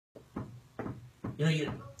You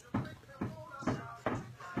know,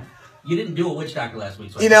 you didn't do a witch doctor last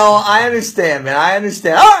week. So you know, I understand, man. I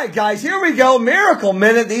understand. All right, guys, here we go. Miracle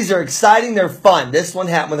Minute. These are exciting. They're fun. This one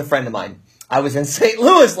happened with a friend of mine. I was in St.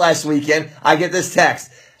 Louis last weekend. I get this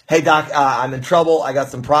text. Hey, Doc, I'm in trouble. I got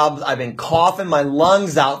some problems. I've been coughing my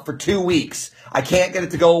lungs out for 2 weeks. I can't get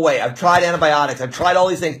it to go away. I've tried antibiotics. I've tried all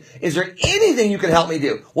these things. Is there anything you can help me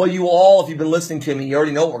do? Well, you all, if you've been listening to me, you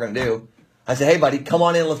already know what we're going to do. I said, hey, buddy, come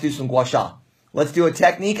on in. Let's do some gua sha. Let's do a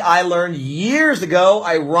technique I learned years ago,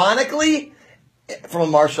 ironically, from a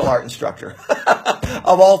martial art instructor.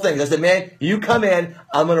 Of all things. I said, man, you come in.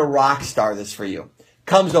 I'm going to rock star this for you.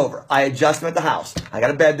 Comes over. I adjust him at the house. I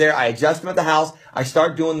got a bed there. I adjust him at the house. I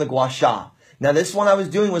start doing the gua sha. Now, this one I was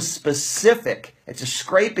doing was specific. It's a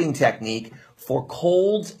scraping technique for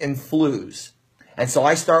colds and flus. And so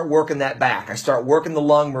I start working that back. I start working the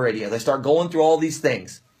lung meridians. I start going through all these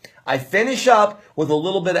things. I finish up with a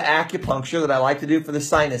little bit of acupuncture that I like to do for the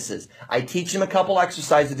sinuses. I teach him a couple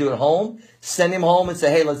exercises to do at home, send him home and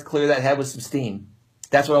say, hey, let's clear that head with some steam.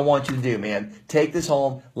 That's what I want you to do, man. Take this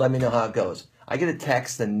home. Let me know how it goes. I get a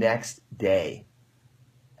text the next day.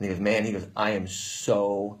 And he goes, man, I am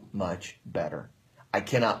so much better. I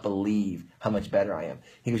cannot believe how much better I am.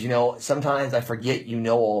 He goes, you know, sometimes I forget you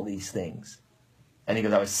know all these things. And he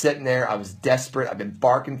goes, I was sitting there. I was desperate. I've been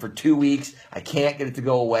barking for 2 weeks. I can't get it to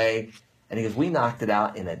go away. And he goes, we knocked it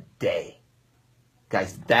out in a day.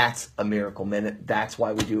 Guys, that's a miracle minute. That's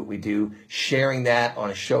why we do what we do. Sharing that on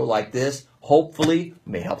a show like this, hopefully,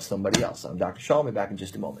 may help somebody else. I'm Dr. Shaw. I'll be back in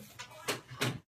just a moment.